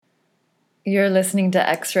You're listening to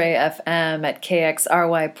X-Ray FM at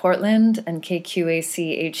KXRY Portland and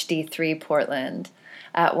KQAC HD3 Portland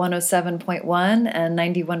at 107.1 and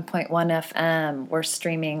 91.1 FM. We're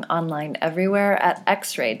streaming online everywhere at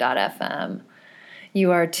xray.fm.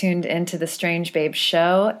 You are tuned into the Strange Babe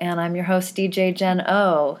Show, and I'm your host, DJ Jen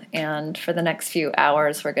O. And for the next few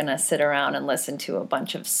hours, we're going to sit around and listen to a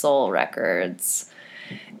bunch of soul records.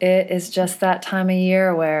 It is just that time of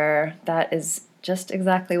year where that is just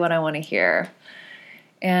exactly what I want to hear.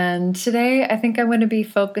 And today, I think I'm going to be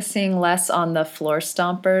focusing less on the floor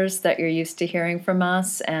stompers that you're used to hearing from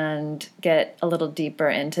us and get a little deeper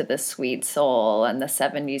into the sweet soul and the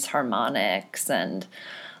 70s harmonics and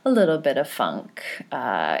a little bit of funk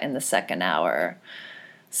in the second hour.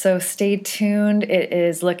 So stay tuned. It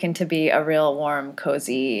is looking to be a real warm,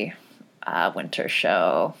 cozy winter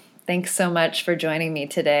show. Thanks so much for joining me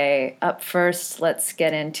today. Up first, let's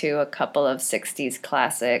get into a couple of 60s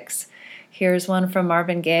classics. Here's one from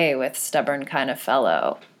Marvin Gaye with Stubborn Kind of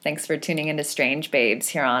Fellow. Thanks for tuning into Strange Babes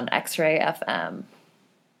here on X-Ray FM.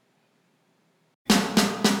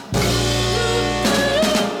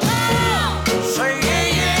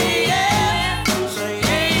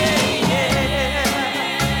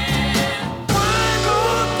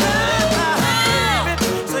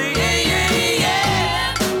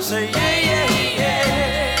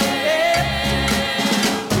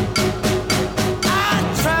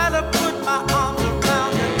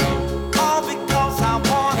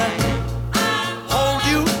 Hold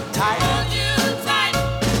you tight.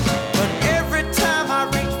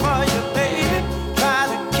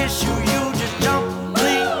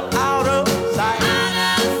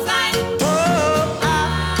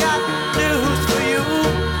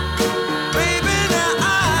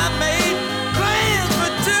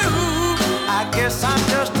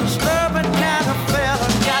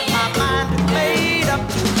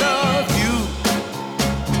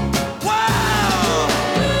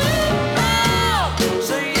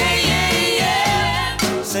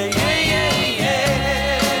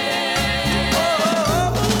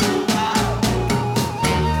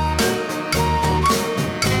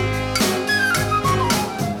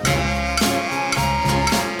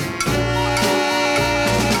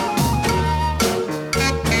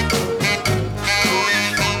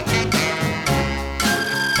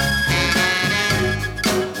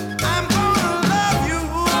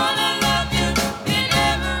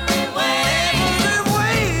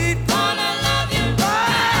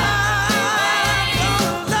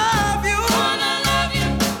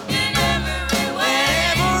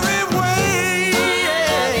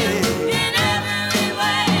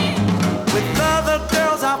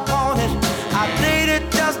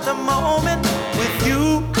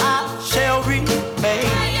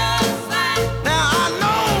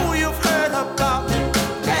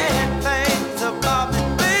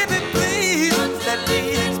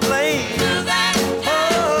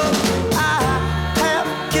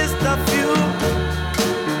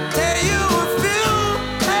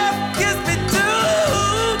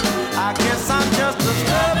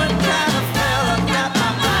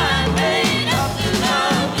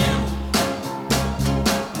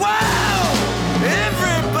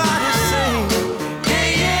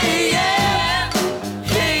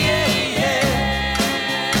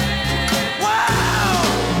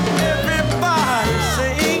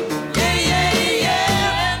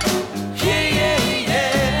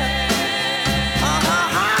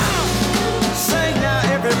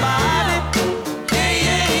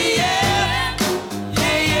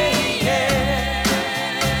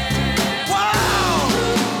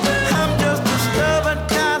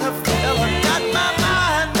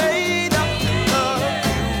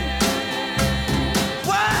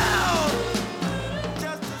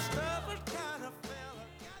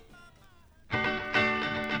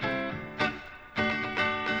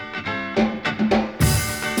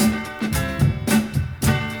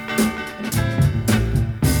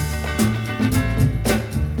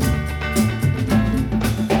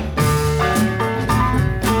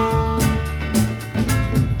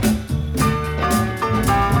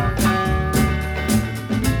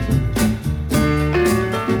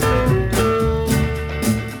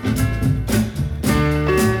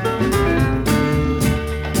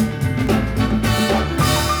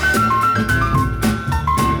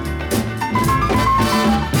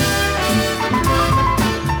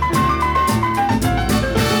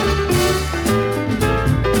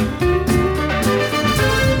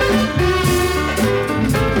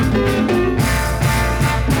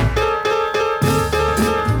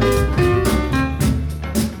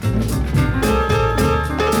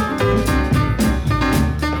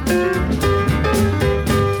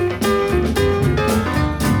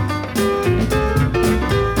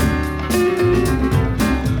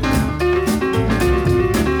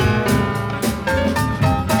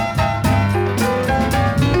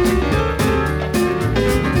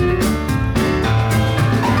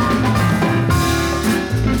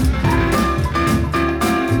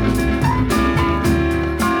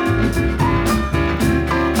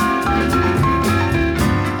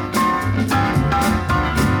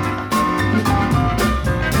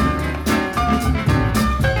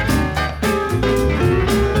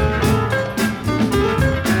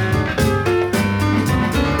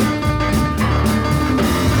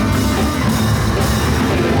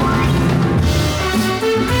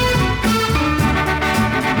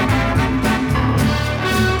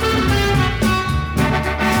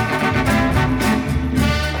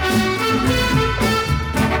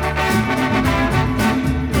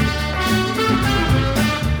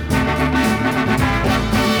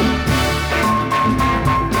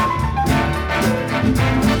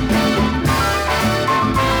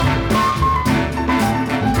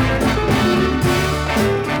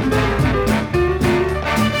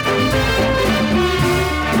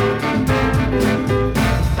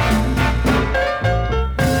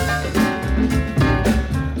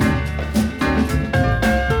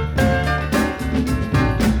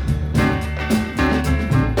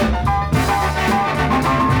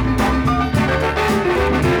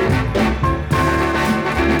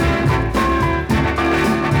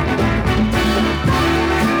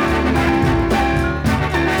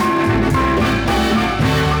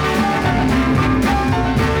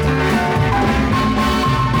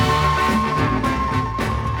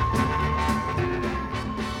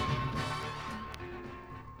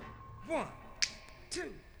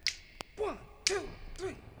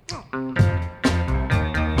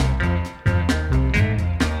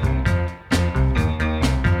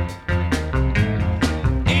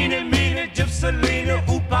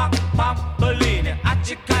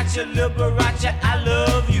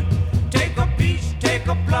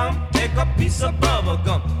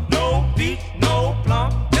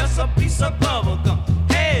 piece of bubble gum.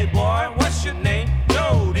 Hey boy, what's your name?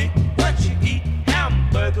 Jody. What you eat?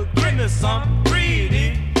 Hamburger. Give me some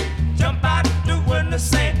greedy. Jump out the window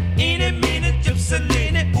saying, eeny, meeny, gypsy,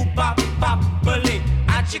 leany, ooh, bop, bop, balloon.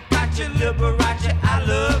 Achi, kachi, liberace, I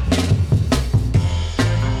love you.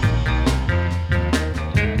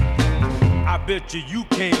 I bet you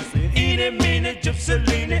can't say eeny, meeny, gypsy,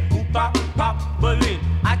 leany, ooh, bop, bop, balloon.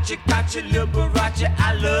 Achi, kachi, liberace,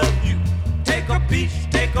 I love you. Take a peach,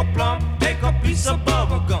 take a plum, take a piece of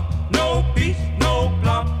bubble gum. No peach, no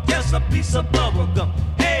plum, just a piece of bubble gum.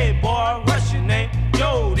 Hey boy, what's your name?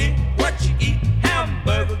 Jody. What you eat?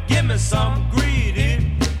 Hamburger. Give me some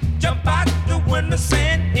greedy. Jump out the window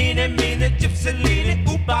saying, eeny, meeny, gypsy, leany,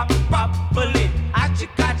 ooh, bop, bop, balloon. Achi,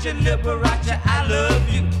 kachi, liberace, I love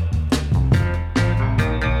you.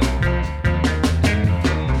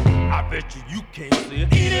 I bet you can't say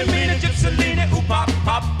it. Eeny, meeny, gypsy, leany, ooh, bop,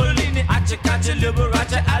 bop, balloon. Achi, kachi,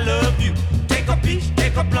 liberace, I love you. Take a peach,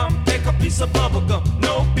 take a plum, take a piece of bubble gum.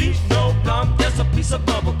 No peach, no plum, just a piece of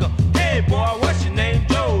bubble gum. Hey boy, what's your name?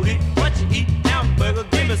 Jody. What you eat? Hamburger.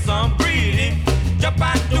 Give me some greedy. Jump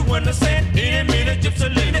out the window saying, eeny, meeny, gypsy,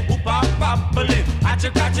 leany, ooh, pop, pop, balloon. Achi,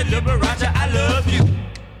 kachi, liberace, I love you.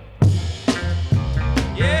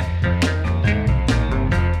 Yeah.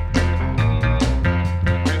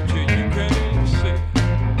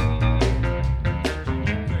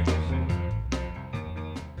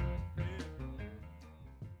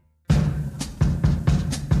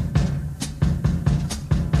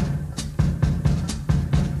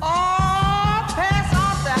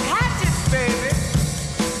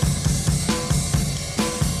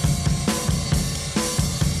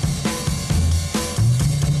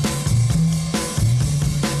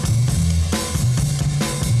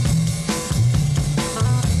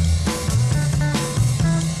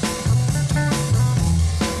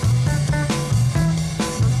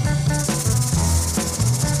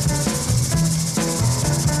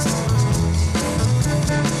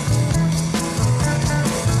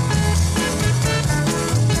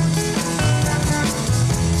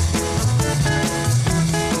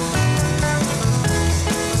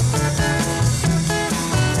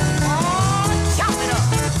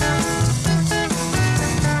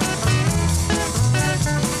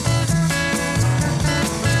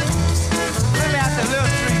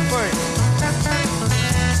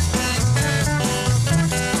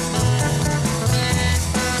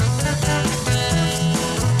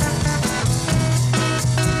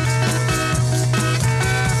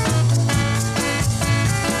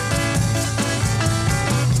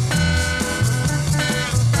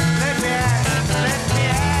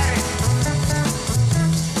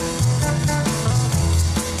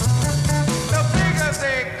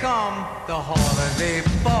 The holiday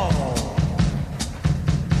ball.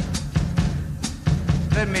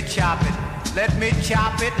 Let me chop it, let me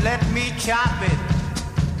chop it, let me chop it.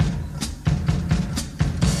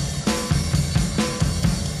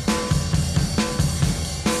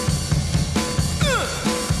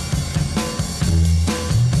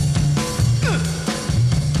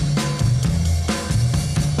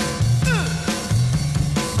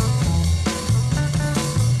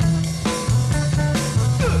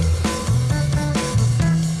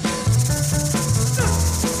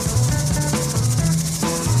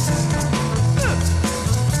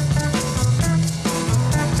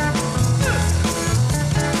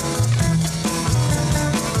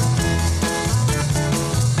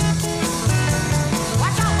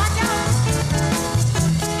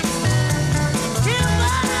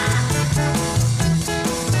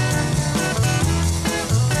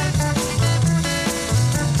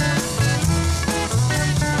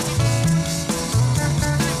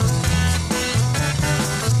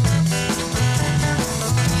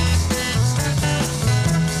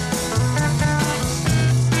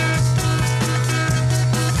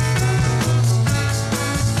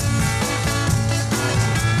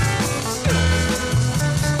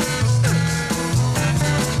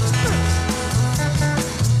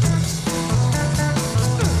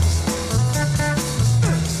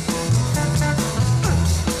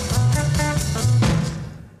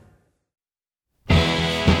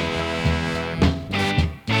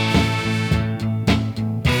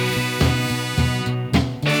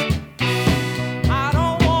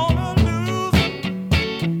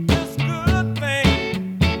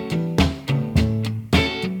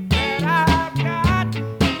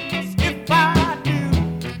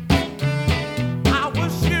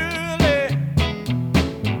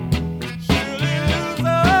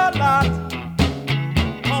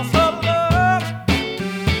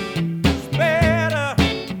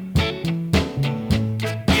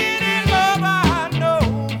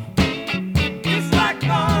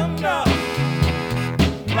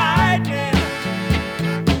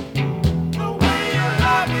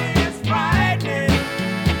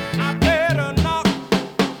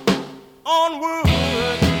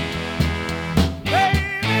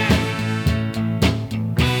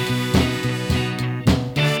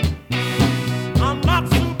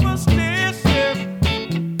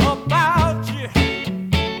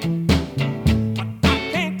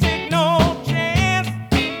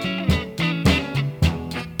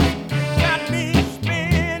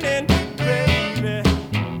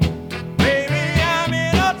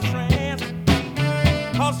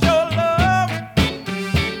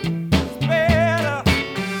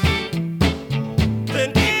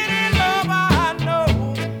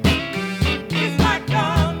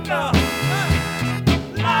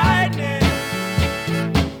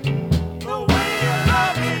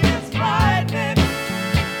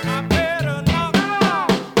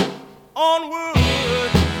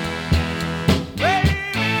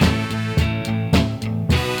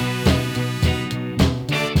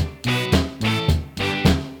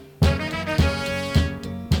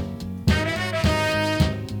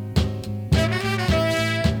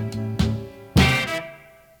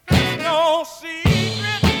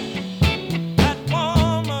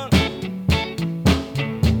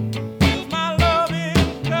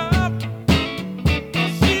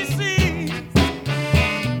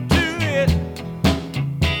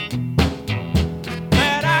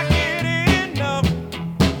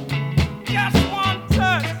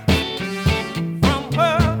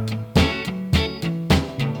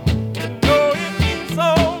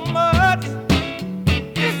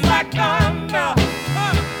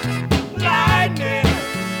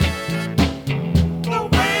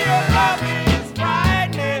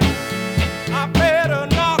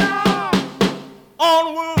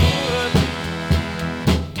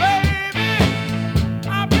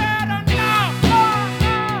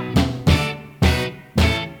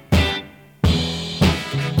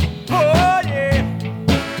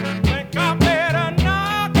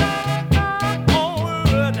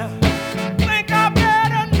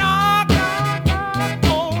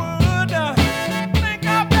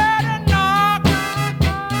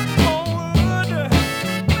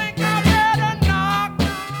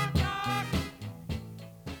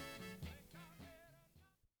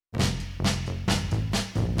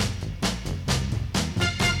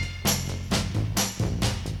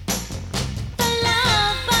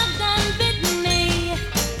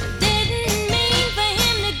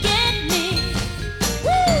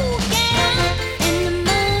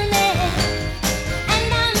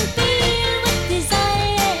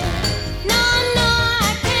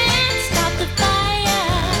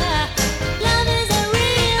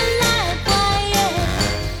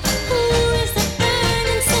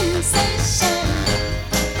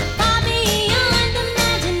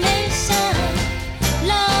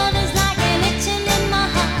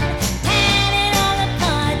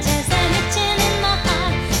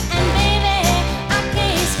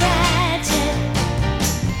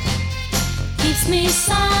 me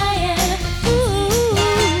sighing,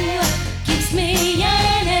 ooh, keeps me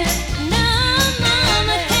yearning. No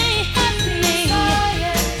mama can't help me,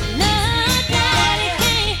 no daddy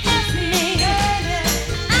can't help me.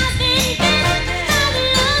 I've been down by the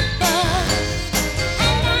lover,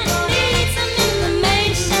 and I need some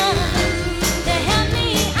information to help me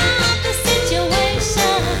out the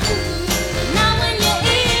situation. Now when you're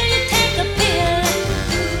ill, you take a pill.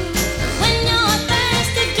 When you're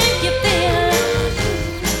thirsty, drink your pill.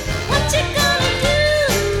 What you gonna do?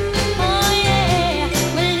 Oh yeah,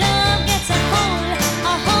 when love gets a hold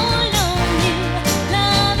on you.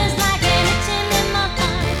 Love is like an itching in my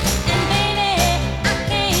heart, and baby, I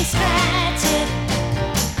can't scratch it.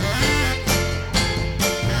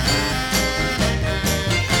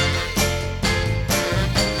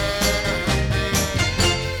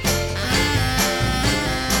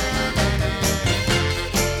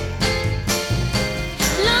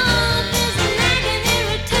 Love is a nagging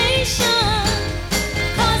irritation,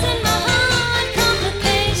 causing my heart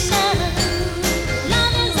complication.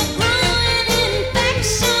 Love is a growing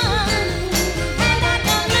infection, and I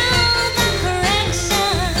don't know the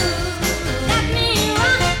correction. Got me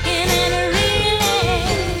rocking and reeling,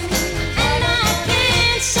 and I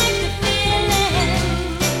can't shake the feeling.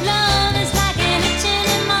 Love is like an itching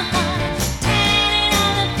in my heart, tearing it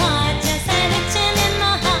all apart, just an itching in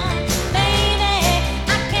my heart. Baby,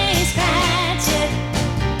 I can't scratch it.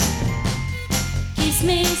 Keeps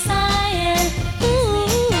me sighing,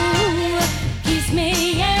 ooh, keeps me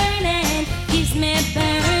yearning, keeps me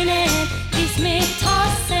burning, keeps me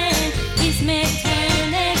tossing, keeps me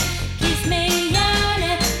turning, keeps me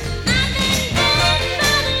yearning. I've been down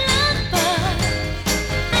by the lover,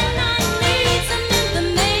 and I need some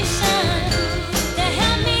information to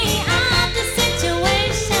help me out the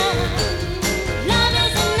situation. Love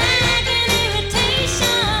is a nagging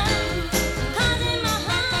irritation, causing my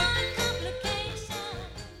heart complication.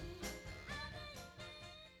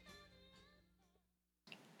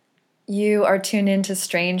 You are tuned into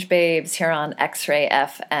Strange Babes here on X-Ray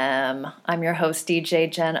FM. I'm your host,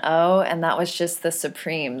 DJ Jen O, and that was just the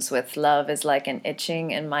Supremes with Love is Like an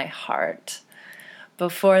Itching in My Heart.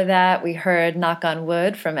 Before that, we heard Knock on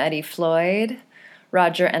Wood from Eddie Floyd,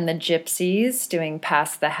 Roger and the Gypsies doing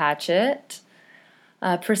Pass the Hatchet.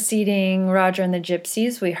 Preceding Roger and the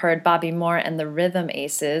Gypsies, we heard Bobby Moore and the Rhythm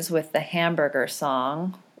Aces with the Hamburger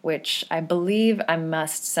Song, which I believe I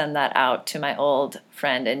must send that out to my old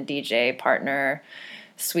friend and DJ partner,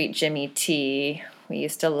 Sweet Jimmy T. We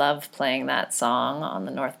used to love playing that song on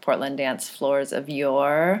the North Portland dance floors of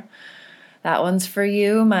yore. That one's for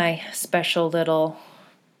you, my special little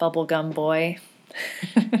bubblegum boy.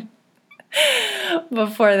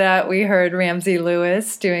 Before that, we heard Ramsey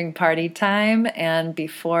Lewis doing Party Time, and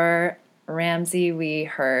before Ramsey, we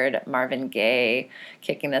heard Marvin Gaye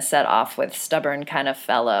kicking the set off with Stubborn Kind of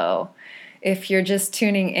Fellow. If you're just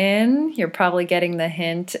tuning in, you're probably getting the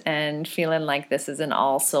hint and feeling like this is an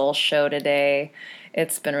all-soul show today.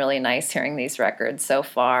 It's been really nice hearing these records so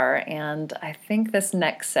far, and I think this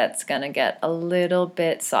next set's going to get a little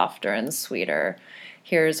bit softer and sweeter.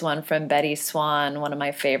 Here's one from Betty Swan, one of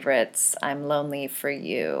my favorites, I'm Lonely for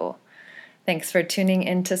You. Thanks for tuning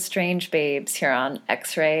into Strange Babes here on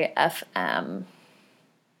X-Ray FM.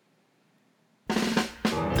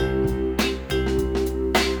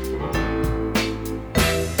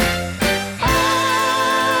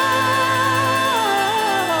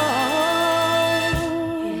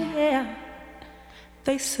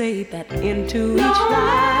 They say that into each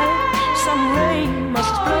life some rain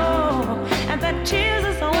must flow, and that tears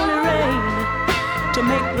is only rain to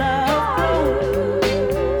make love grow.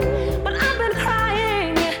 But I've been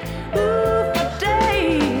crying, ooh, for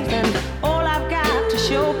days, and all I've got to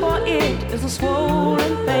show for it is a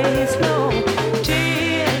swollen face. No,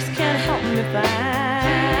 tears can't help me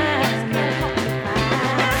find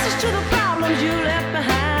answers to the problems you left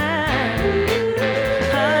behind.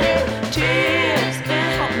 Honey, tears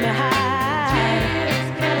can't help me hide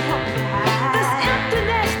this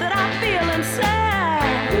emptiness that I feel inside.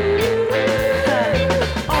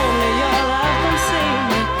 Only your love can save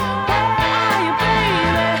me. Where are you,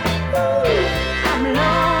 baby? Ooh, I'm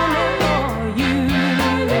lonely for you,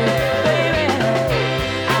 baby.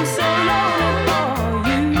 I'm so lonely for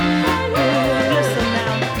you. Listen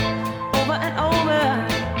now, over and over,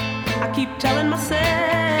 I keep telling myself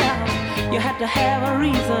you had to have a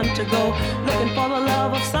reason to go looking for the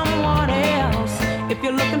love of someone else. If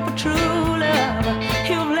you're looking for true love,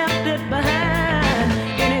 you've left it behind.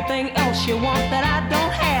 Anything else you want that I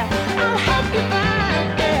don't have, I'll help you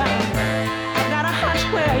find. Yeah, I've got a hunch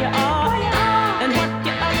where you are and what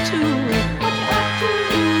you're up to.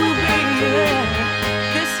 Ooh, baby.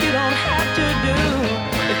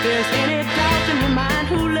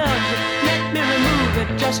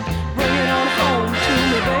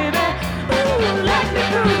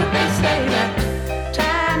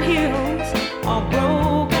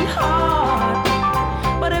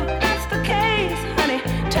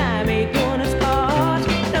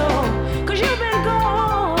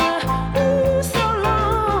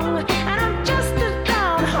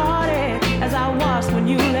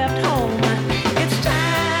 left home. It's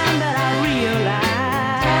time that I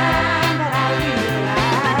realize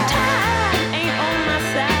that time ain't on my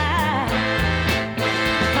side.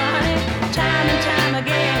 Honey, time and time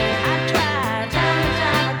again I tried to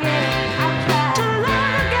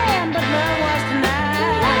love again, but love was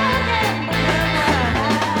denied.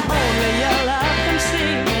 Only your love can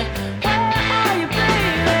see me. Where are you,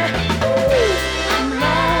 baby? Ooh, I'm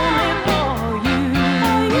lonely for you,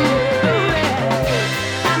 baby.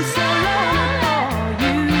 I'm so lonely for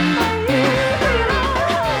you.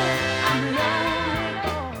 I'm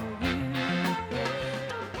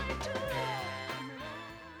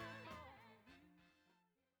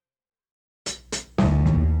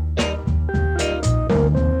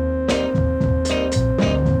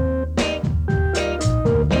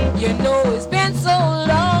You know it's been so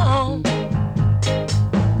long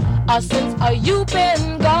since you've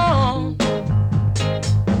been gone.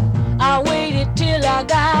 I waited till I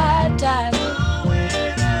got tired.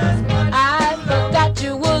 I forgot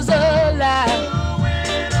you was alive.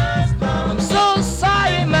 I'm so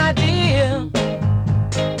sorry, my dear.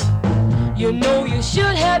 You know you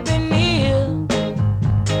should have been near.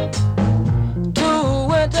 2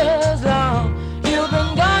 winters long. You've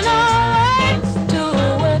been gone always. 2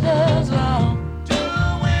 winters long.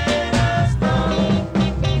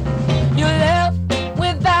 You left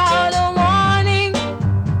without a warning.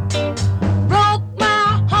 Broke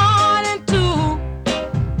my heart in two.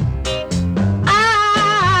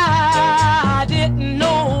 I didn't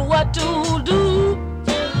know what to do.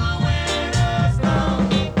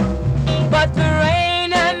 But the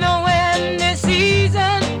rain and the windy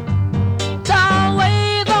season, tall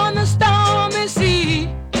wave on the stormy sea,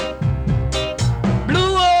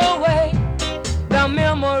 blew away the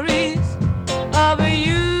memories of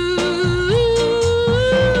you.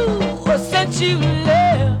 Since you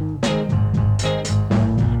left,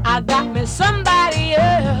 I got me somebody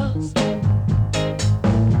else.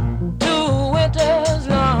 2 winters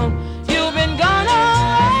long. You've been gone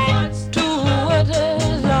always. 2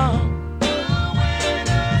 winters long.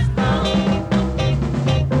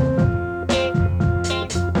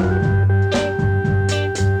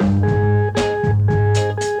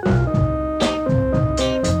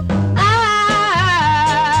 I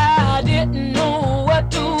didn't know what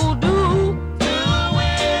to do. 2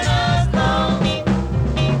 winters long.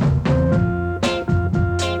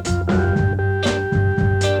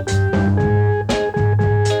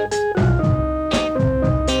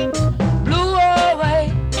 Blew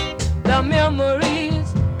away the memories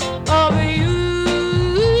of you.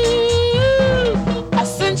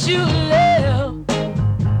 Since you left,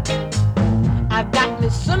 I got me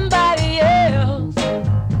somebody else.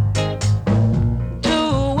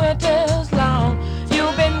 2 winters long.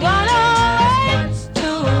 You've been gone always.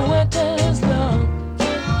 2 winters long. 2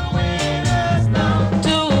 winters long. 2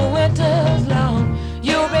 winters long.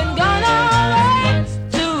 You've been gone always.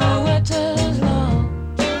 2 winters long.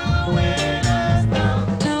 2 winters long.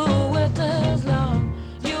 2 winters long.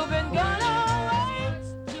 You've been gone always.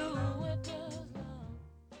 2 winters long.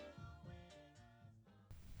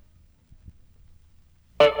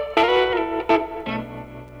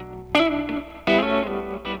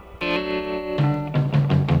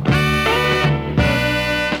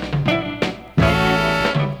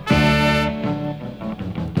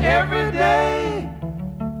 Every day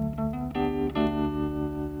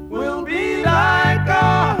will be like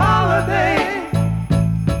a holiday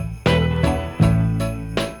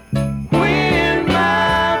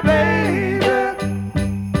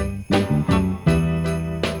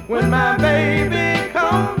when my baby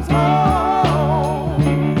comes home.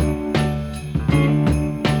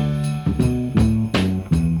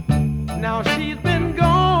 Now she's been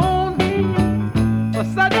gone for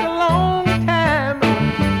such a long time.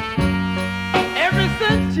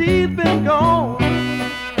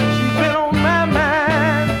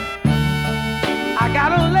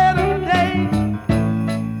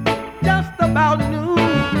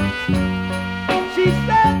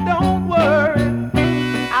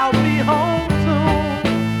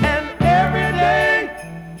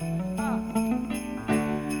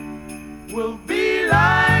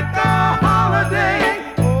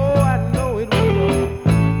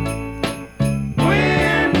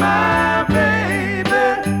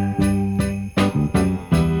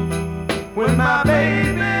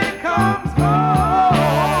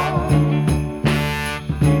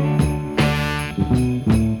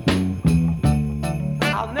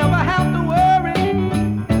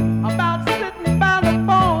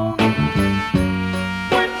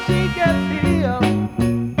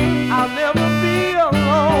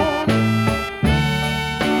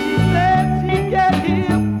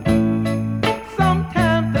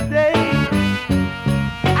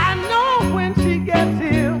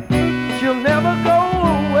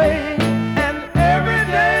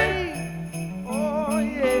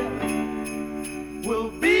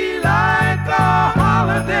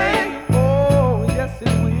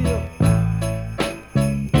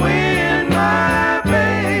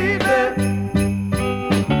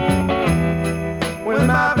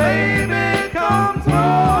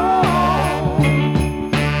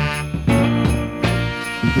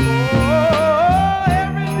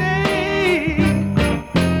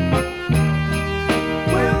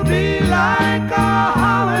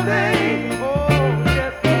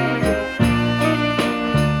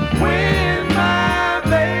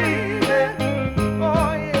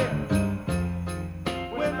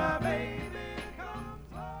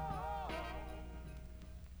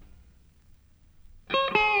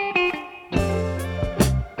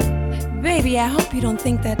 you don't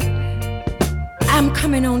think that I'm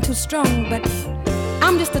coming on too strong, but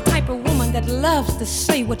I'm just the type of woman that loves to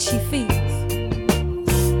say what she feels.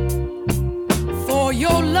 For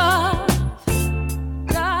your love,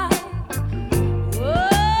 God, oh,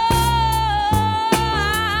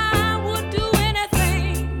 I would do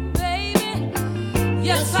anything, baby.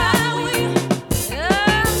 Yes, I will.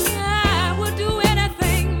 I would do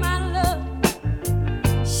anything, my love.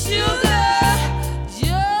 Sugar,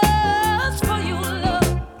 just for your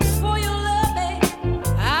love, baby.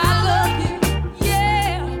 I love you,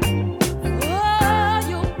 yeah. Oh,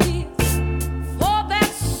 your kiss, for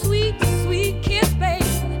that sweet, sweet kiss, baby.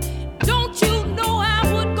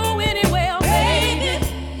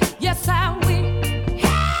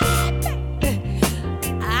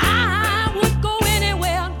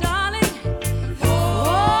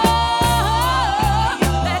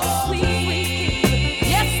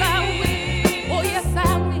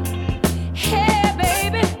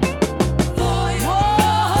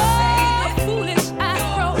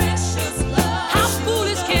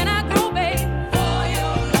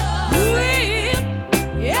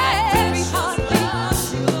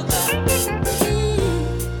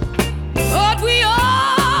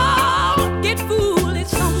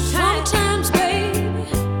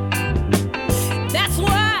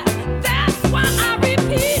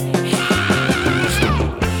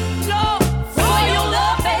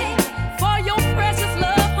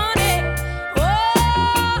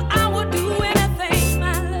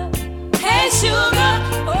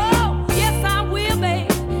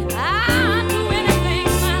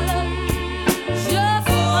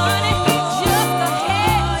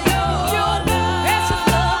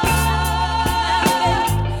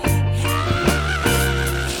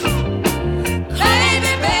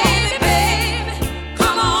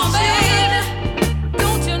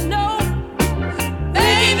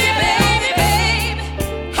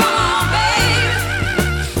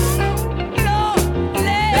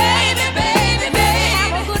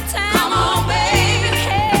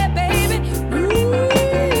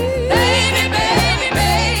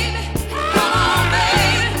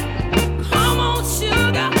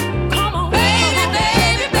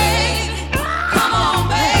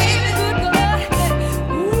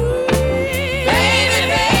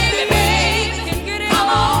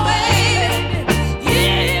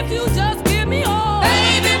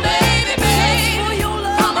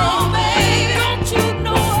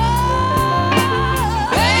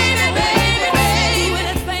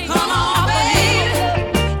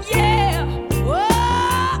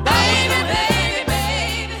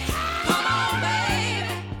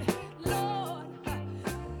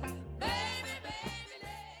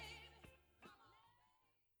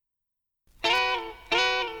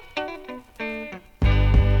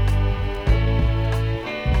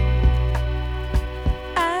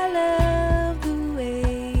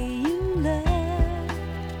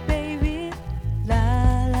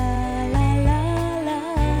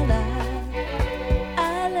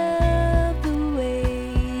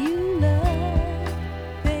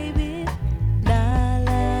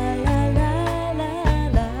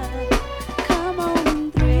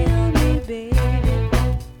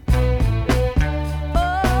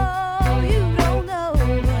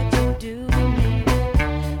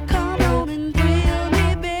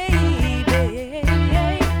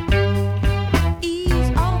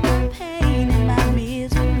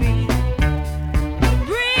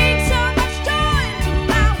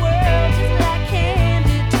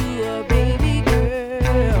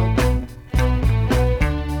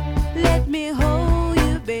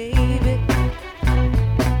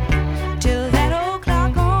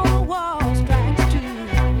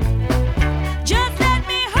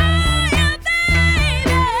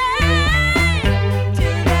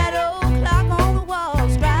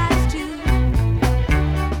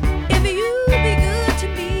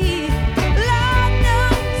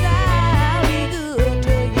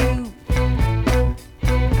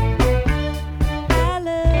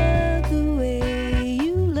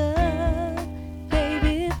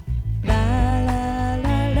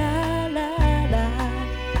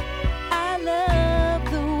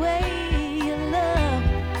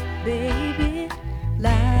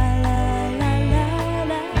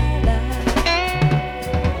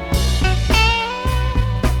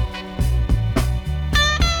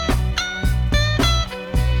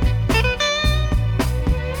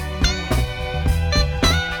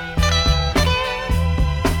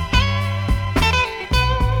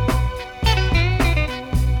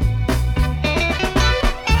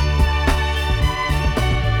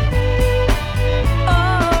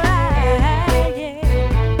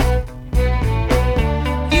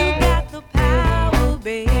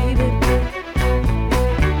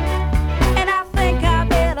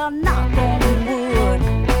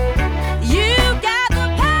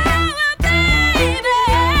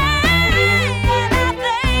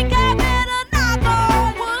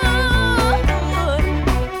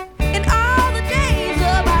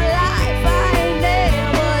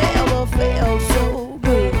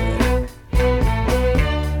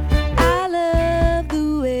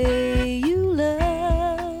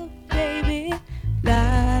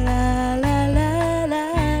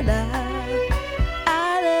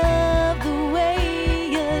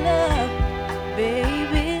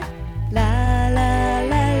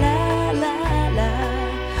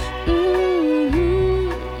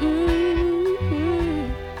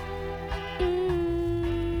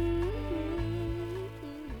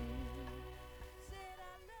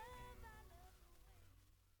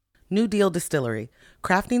 New Deal Distillery,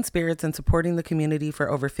 crafting spirits and supporting the community for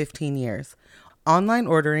over 15 years. Online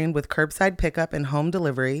ordering with curbside pickup and home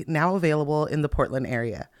delivery now available in the Portland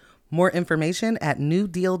area. More information at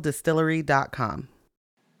newdealdistillery.com.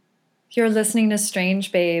 You're listening to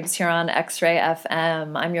Strange Babes here on X-Ray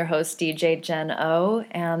FM. I'm your host, DJ Jen O,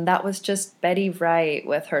 and that was just Betty Wright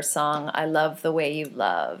with her song, I Love the Way You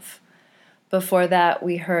Love. Before that,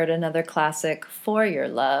 we heard another classic, For Your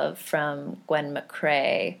Love, from Gwen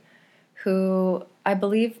McCrae, who I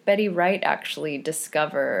believe Betty Wright actually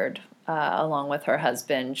discovered along with her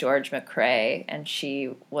husband, George McCrae, and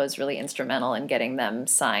she was really instrumental in getting them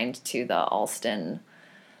signed to the Alston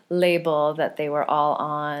label that they were all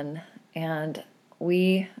on. And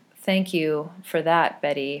we thank you for that,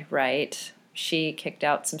 Betty Wright. She kicked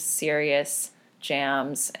out some serious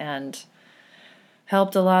jams and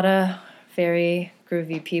helped a lot of very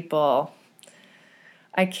groovy people.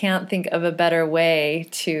 I can't think of a better way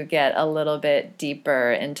to get a little bit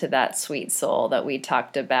deeper into that sweet soul that we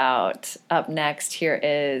talked about. Up next, here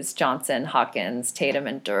is Johnson, Hawkins, Tatum,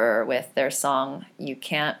 and Durr with their song, You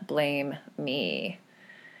Can't Blame Me.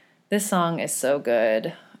 This song is so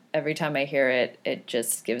good. Every time I hear it, it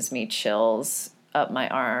just gives me chills up my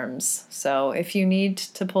arms. So if you need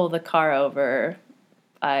to pull the car over,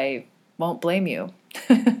 I won't blame you.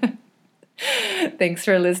 Thanks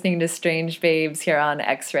for listening to Strange Babes here on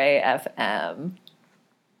X-Ray FM.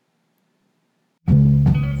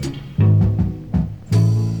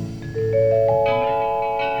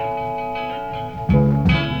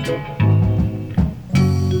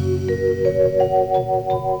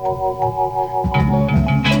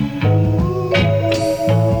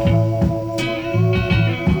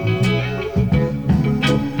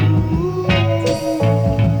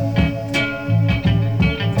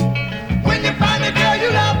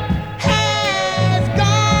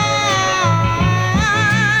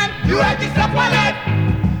 My life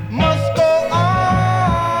must go on.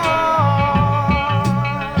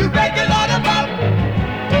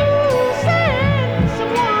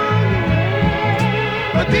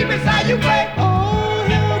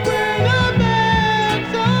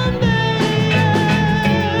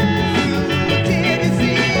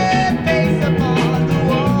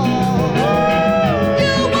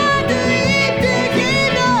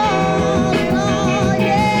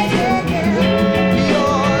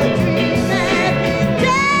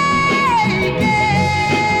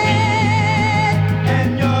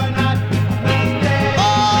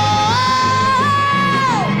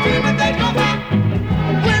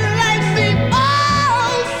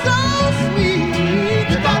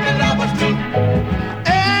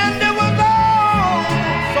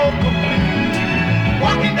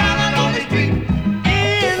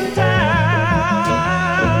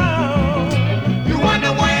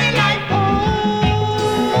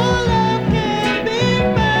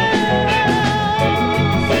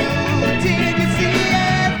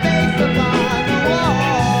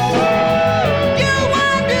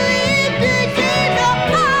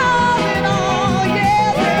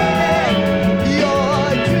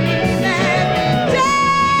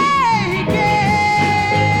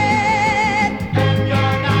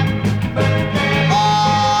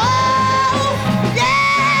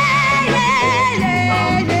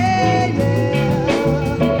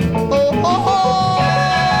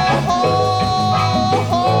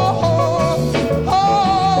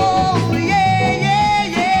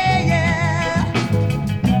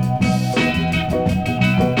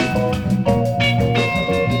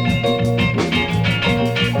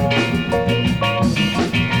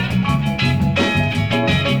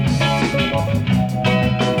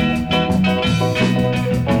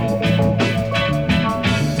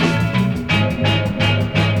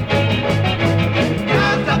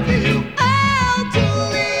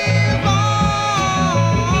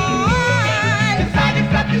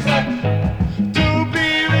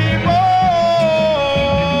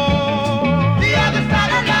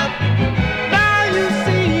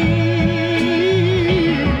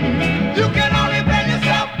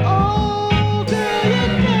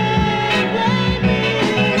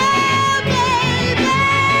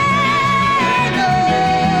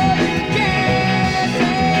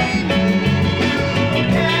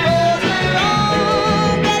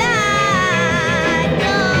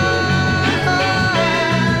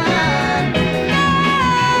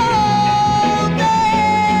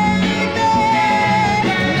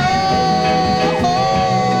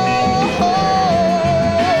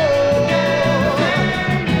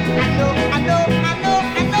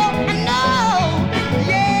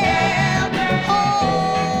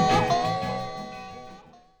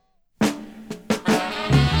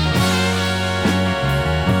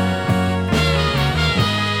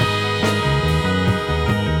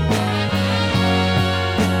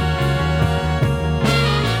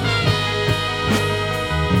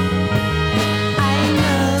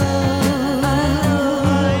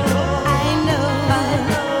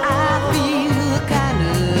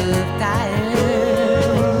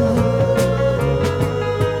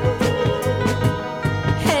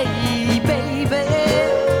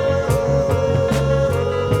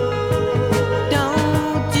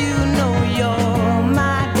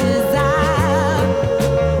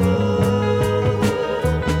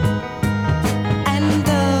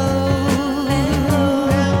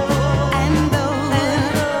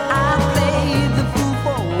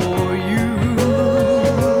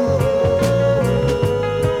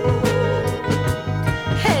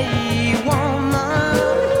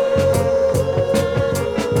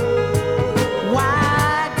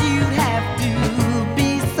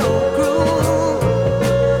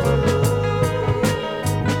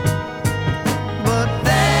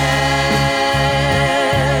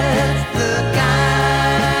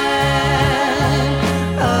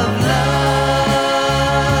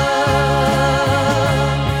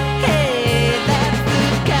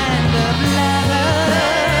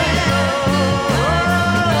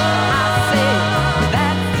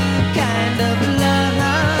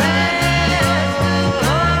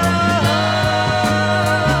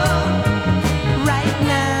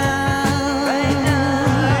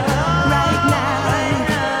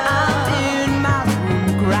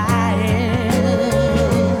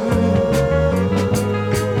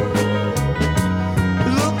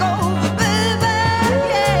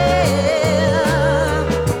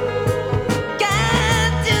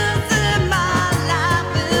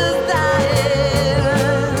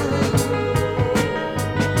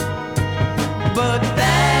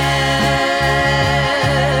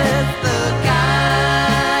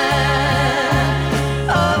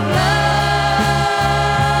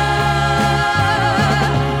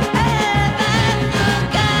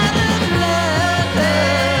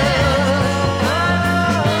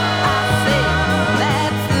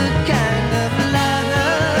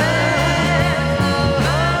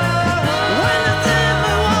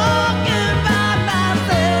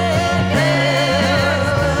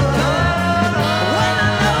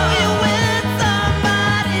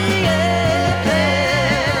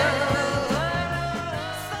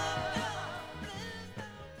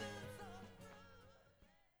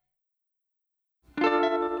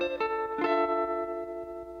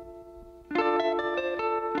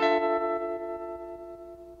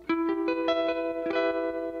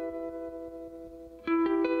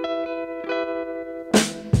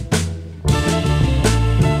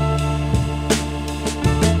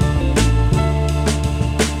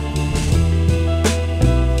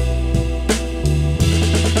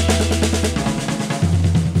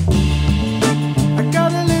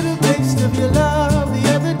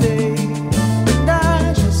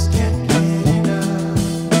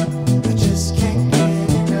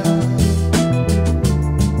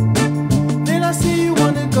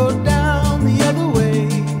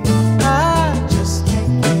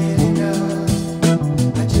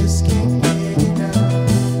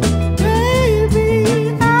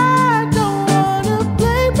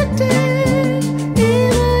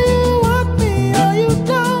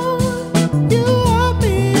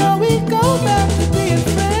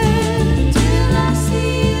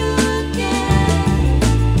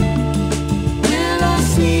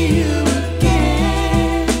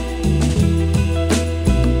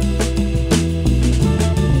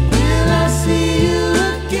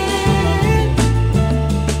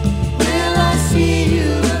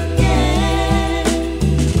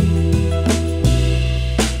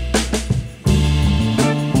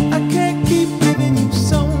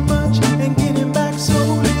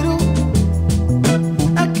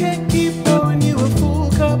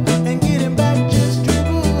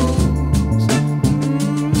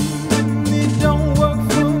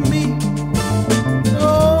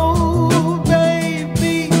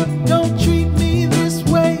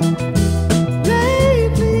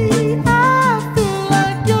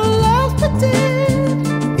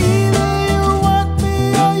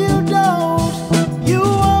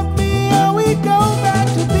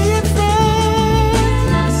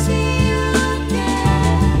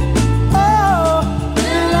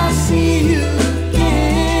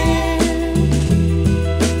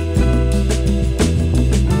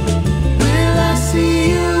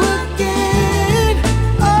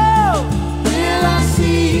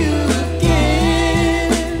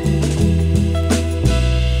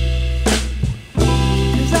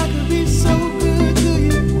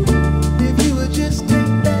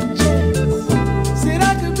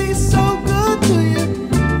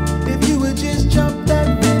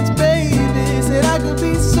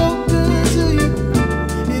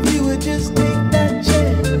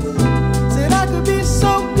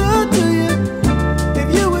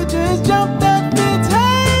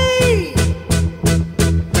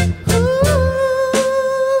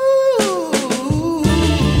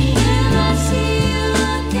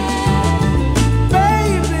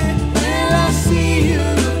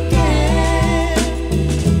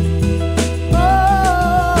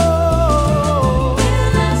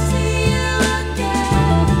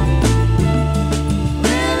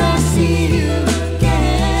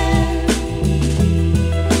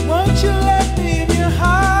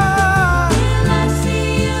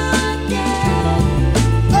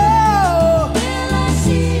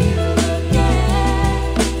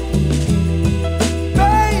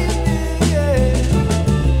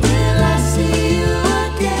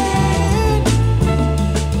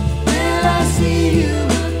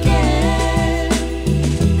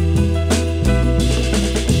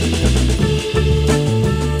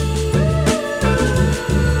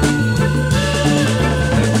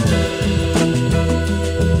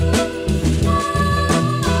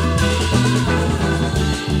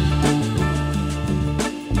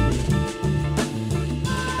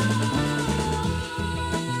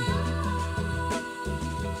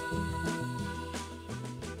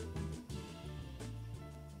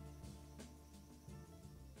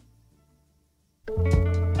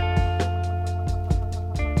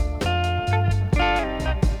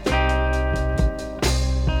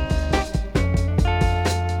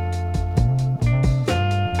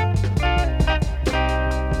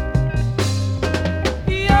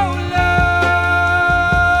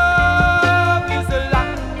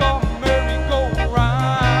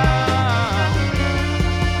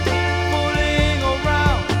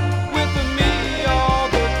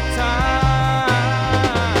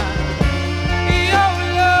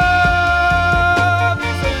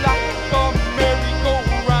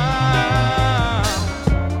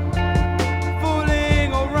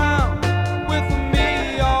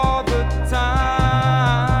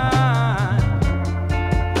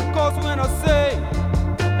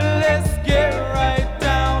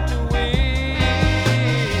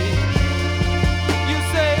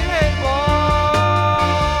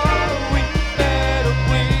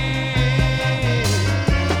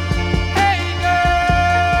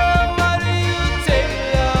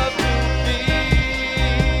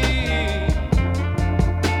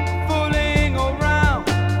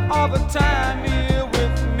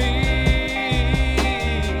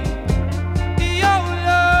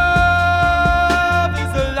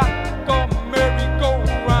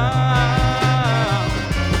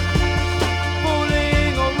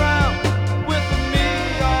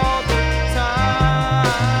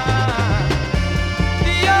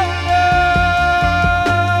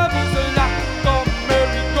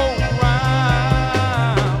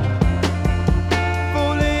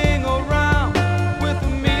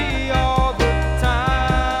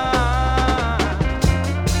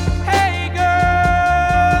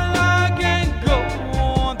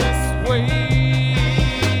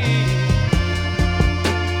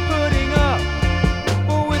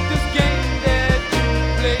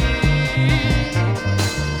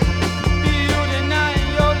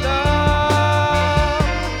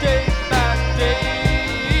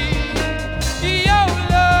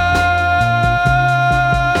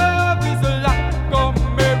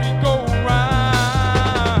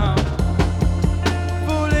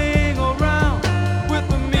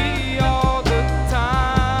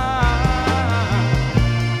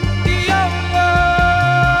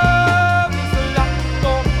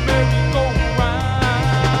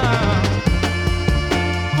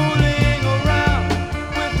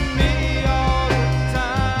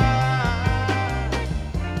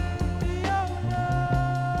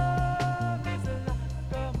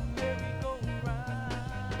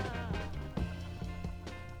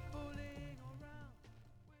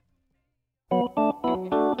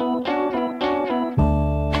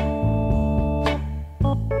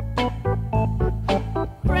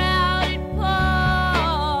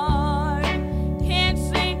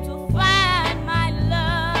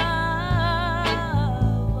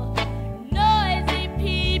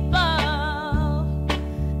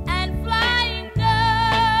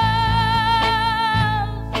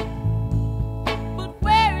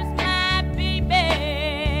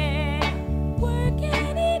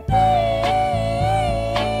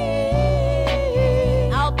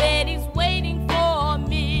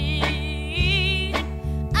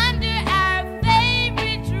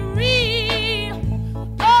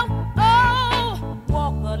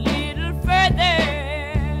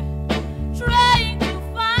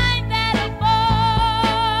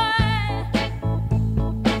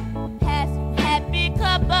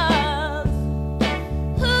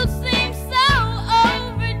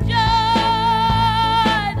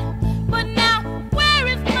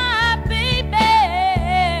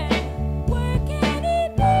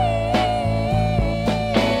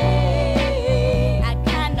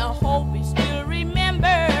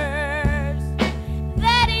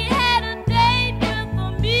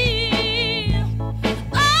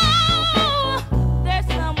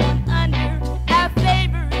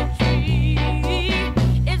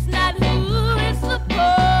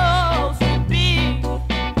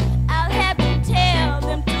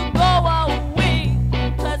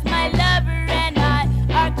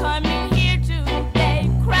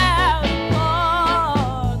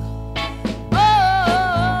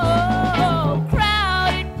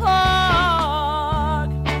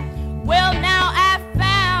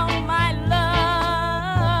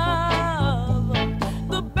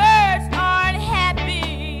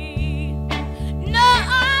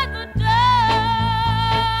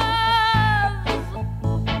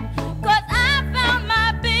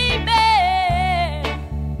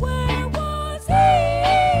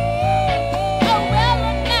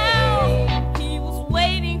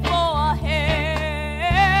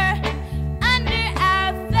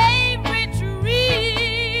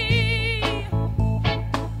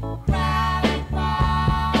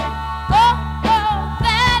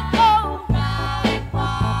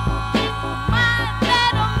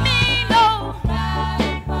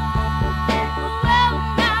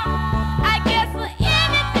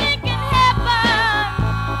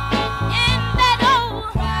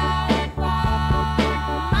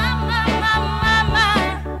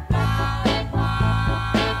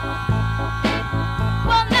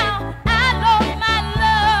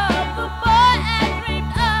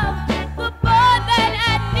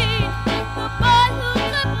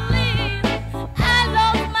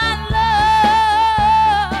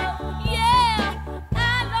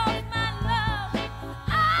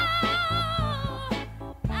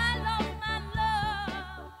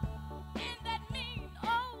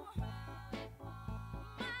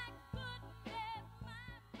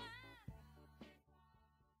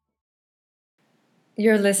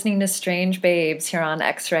 You're listening to Strange Babes here on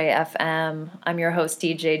X-Ray FM. I'm your host,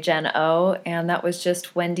 DJ Jen O, and that was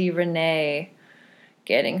just Wendy Renee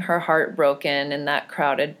getting her heart broken in that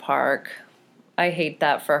crowded park. I hate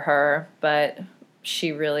that for her, but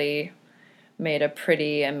she really made a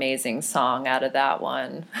pretty amazing song out of that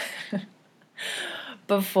one.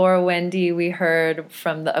 Before Wendy, we heard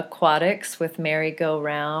from the Aquatics with Merry Go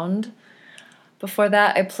Round. Before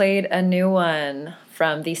that, I played a new one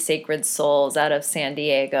from the Sacred Souls out of San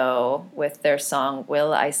Diego with their song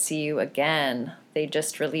Will I See You Again. They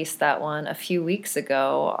just released that one a few weeks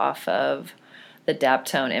ago off of the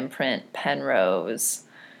Daptone imprint Penrose.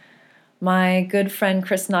 My good friend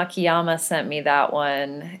Chris Nakayama sent me that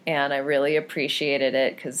one, and I really appreciated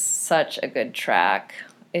it because such a good track.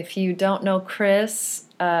 If you don't know Chris,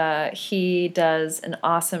 he does an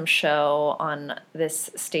awesome show on this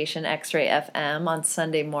station, X-Ray FM, on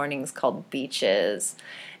Sunday mornings called Beaches.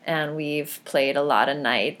 And we've played a lot of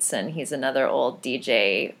nights, and he's another old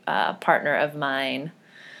DJ partner of mine,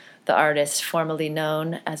 the artist formerly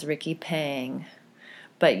known as Ricky Pang.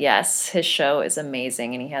 But yes, his show is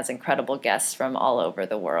amazing, and he has incredible guests from all over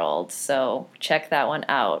the world. So check that one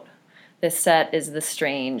out. This set is the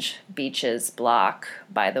Strange Beaches block,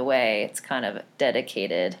 by the way. It's kind of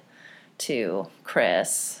dedicated to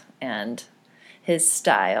Chris and his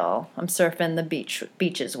style. I'm surfing the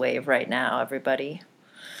beaches wave right now, everybody.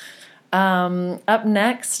 Up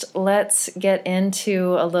next, let's get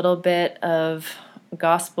into a little bit of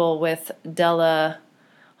gospel with Della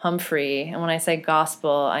Humphrey. And when I say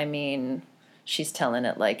gospel, I mean she's telling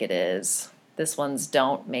it like it is. This one's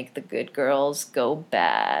Don't Make the Good Girls Go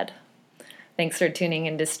Bad. Thanks for tuning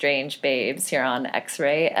into Strange Babes here on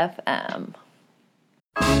X-Ray FM.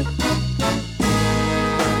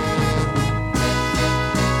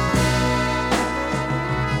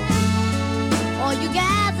 All you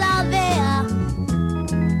guys out there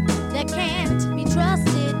that can't be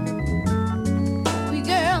trusted, we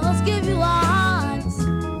girls give you our hearts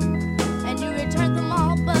and you return them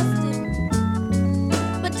all busted.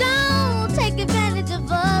 But don't take advantage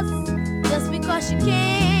of us just because you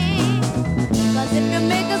can. 'Cause if you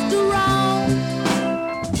make us do wrong,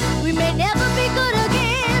 we may never be good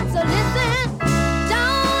again. So listen,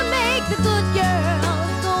 don't make the good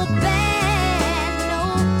girls go bad, no.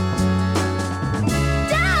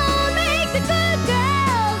 Don't make the good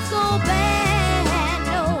girls go bad,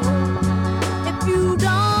 no. If you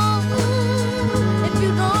don't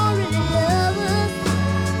really love us,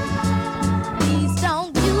 please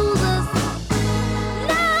don't use us,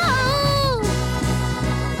 no.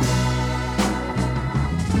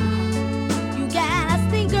 You guys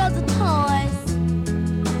think girls are toys,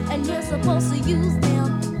 and you're supposed to use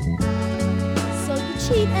them. So you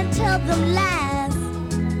cheat and tell them lies,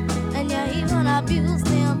 and you even abuse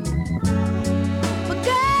them. But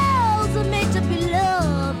girls are made to be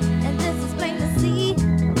loved, and this is plain to see.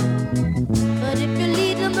 But if you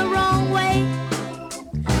lead them the wrong way,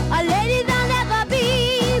 a lady they'll never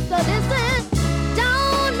be. So listen,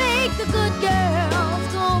 don't make the good girls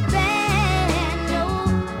go bad, no.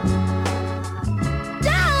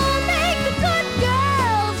 Don't make the good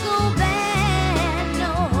girls go bad,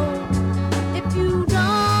 no. If you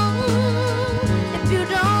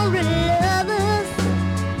don't really love us,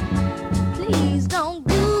 please don't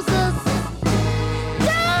use us.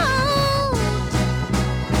 Don't.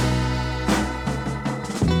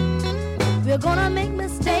 We're gonna make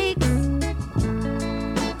mistakes,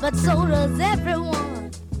 but so does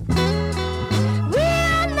everyone.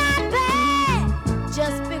 We're not bad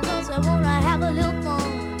just because we wanna have a little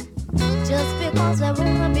fun, just because we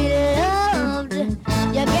wanna be loved.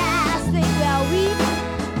 You guys think we're weak,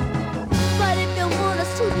 but if you want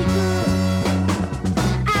us to be good,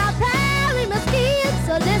 I'll probably must keep.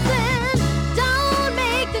 So listen, don't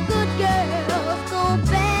make the good girls go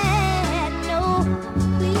bad, no,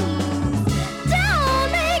 please. Don't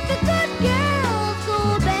make the good girls go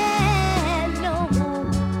bad, no.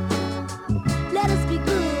 Let us be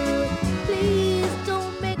good, please.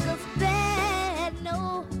 Don't make us bad,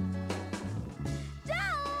 no.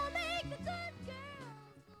 Don't make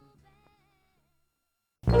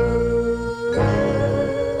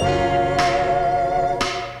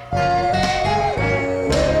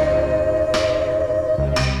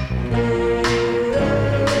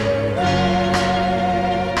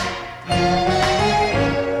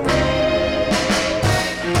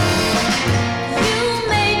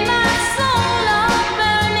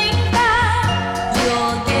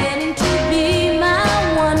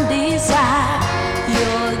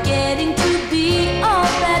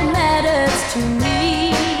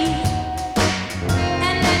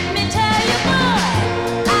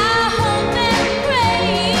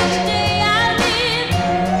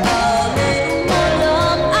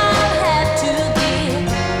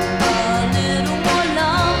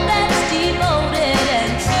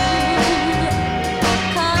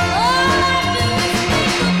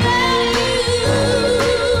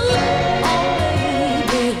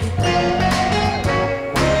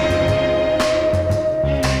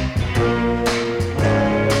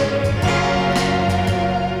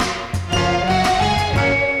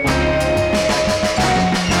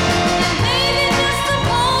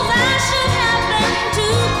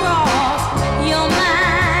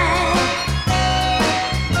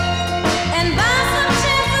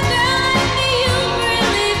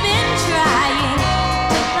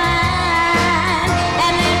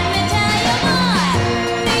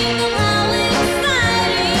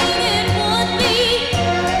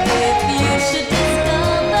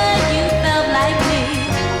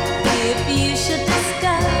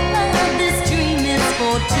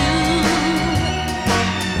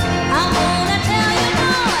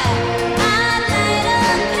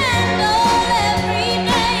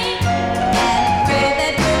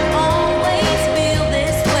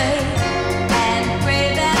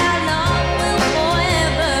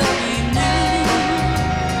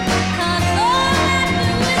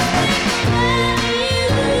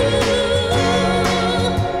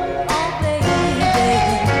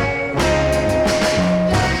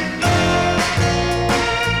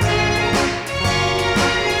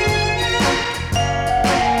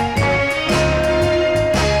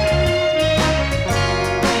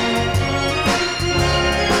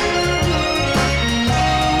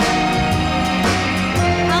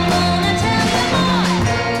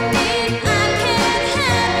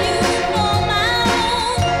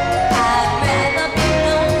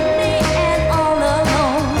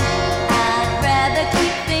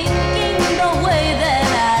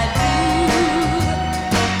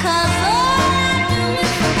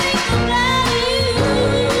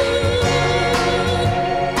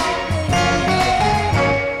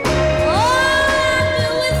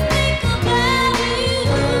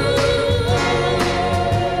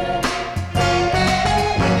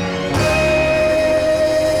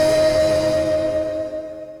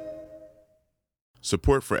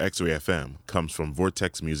Support for X-Ray FM comes from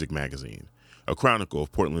Vortex Music Magazine, a chronicle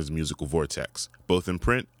of Portland's musical vortex, both in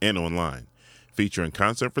print and online, featuring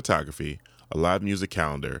concert photography, a live music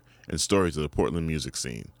calendar, and stories of the Portland music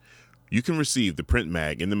scene. You can receive the print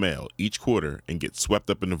mag in the mail each quarter and get swept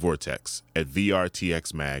up in the vortex at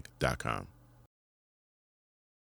vrtxmag.com.